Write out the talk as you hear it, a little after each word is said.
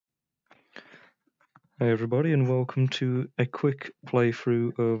Hi everybody and welcome to a quick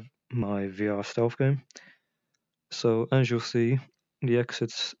playthrough of my VR stealth game. So as you'll see, the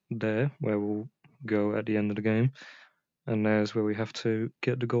exit's there where we'll go at the end of the game, and there's where we have to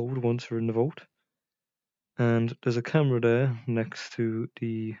get the gold once we're in the vault. And there's a camera there next to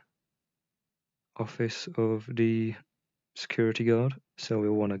the office of the security guard, so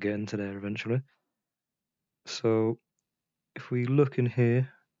we'll want to get into there eventually. So if we look in here,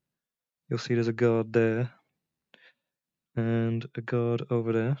 you'll see there's a guard there and a guard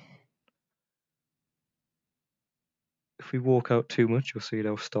over there. If we walk out too much, you'll see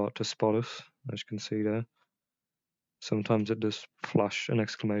they'll start to spot us, as you can see there. Sometimes it does flash an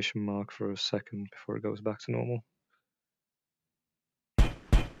exclamation mark for a second before it goes back to normal.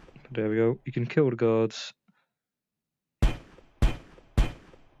 There we go. You can kill the guards.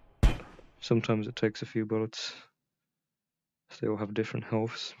 Sometimes it takes a few bullets. So they all have different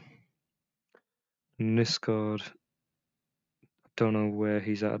healths. And this guard, I don't know where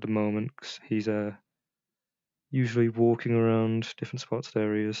he's at the moment, 'cause he's usually walking around different spots.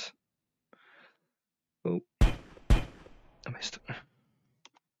 There he is. Oh, I missed.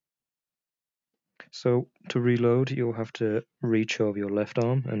 So to reload, you'll have to reach over your left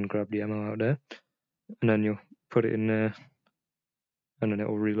arm and grab the ammo out there, and then you'll put it in there, and then it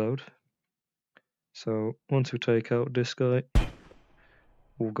will reload. So once we take out this guy,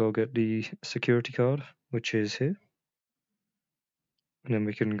 we'll go get the security card, which is here, and then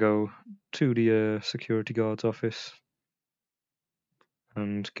we can go to the security guard's office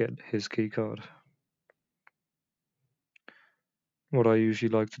and get his key card. What I usually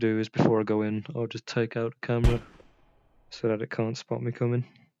like to do is before I go in, I'll just take out the camera so that it can't spot me coming.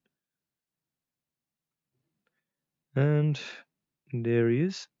 And there he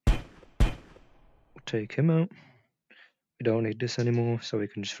is. We'll take him out. We don't need this anymore, so we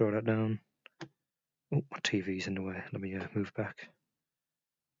can just throw that down. Oh, my TV's in the way. Let me move back.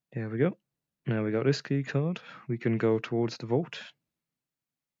 There we go. Now we got this key card. We can go towards the vault.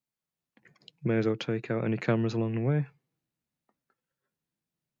 May as well take out any cameras along the way.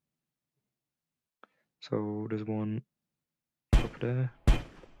 So there's one up there,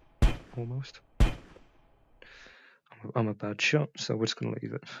 almost. I'm a bad shot, so we're just gonna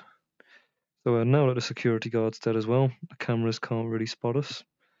leave it. So now that the security guard's dead as well, the cameras can't really spot us.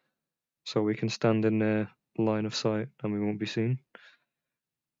 So we can stand in their line of sight and we won't be seen.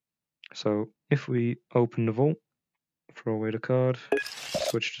 So if we open the vault, throw away the card,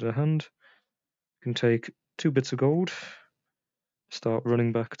 switch to the hand, we can take 2 bits of gold, start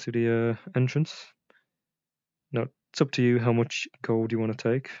running back to the entrance. Now it's up to you how much gold you want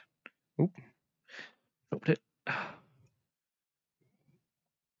to take. Oop, dropped it.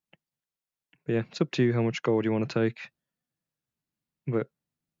 But yeah, it's up to you how much gold you want to take. But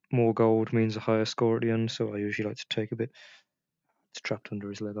more gold means a higher score at the end, so I usually like to take a bit. It's trapped under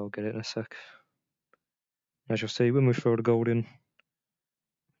his leg, I'll get it in a sec. As you'll see, when we throw the gold in,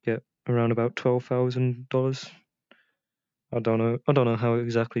 get around about $12,000. I don't know how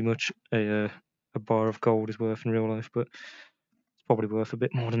exactly much a bar of gold is worth in real life, but it's probably worth a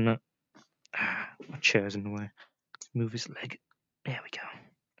bit more than that. My chair's in the way. Move his leg. There we go.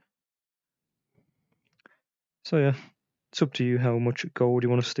 So yeah, it's up to you how much gold you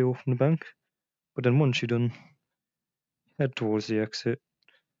want to steal from the bank. But then once you're done, head towards the exit,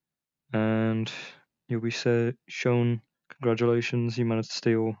 and you'll be shown, congratulations, you managed to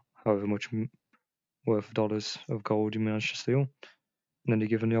steal however much worth of dollars of gold you managed to steal. And then you're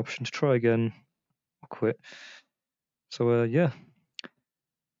given the option to try again or quit. So yeah,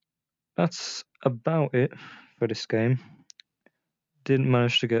 that's about it for this game. Didn't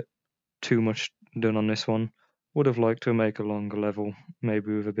manage to get too much done on this one. Would have liked to make a longer level,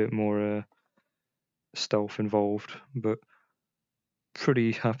 maybe with a bit more stealth involved, but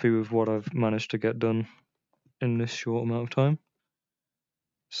pretty happy with what I've managed to get done in this short amount of time.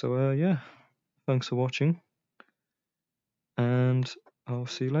 So yeah, thanks for watching, and I'll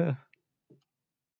see you later.